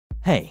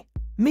Hey,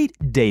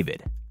 meet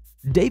David.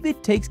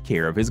 David takes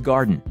care of his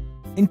garden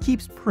and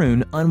keeps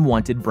prune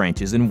unwanted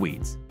branches and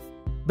weeds.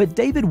 But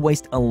David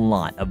wastes a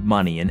lot of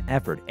money and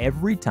effort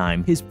every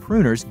time his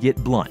pruners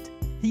get blunt.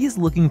 He is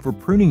looking for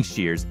pruning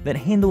shears that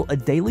handle a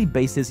daily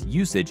basis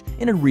usage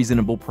in a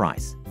reasonable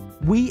price.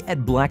 We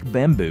at Black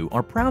Bamboo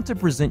are proud to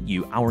present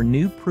you our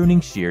new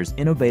pruning shears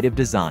innovative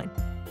design.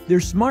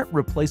 Their smart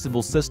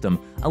replaceable system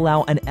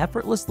allows an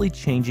effortlessly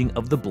changing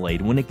of the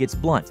blade when it gets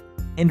blunt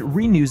and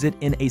renews it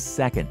in a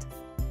second.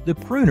 The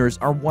pruners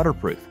are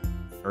waterproof,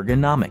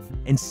 ergonomic,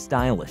 and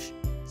stylish,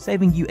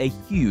 saving you a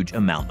huge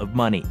amount of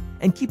money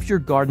and keeps your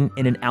garden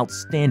in an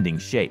outstanding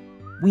shape.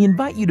 We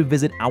invite you to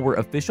visit our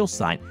official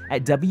site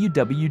at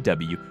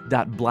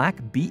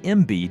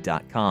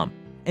www.blackbmb.com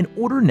and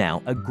order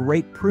now a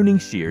great pruning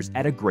shears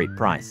at a great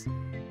price.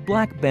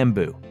 Black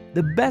Bamboo,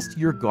 the best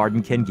your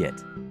garden can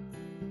get.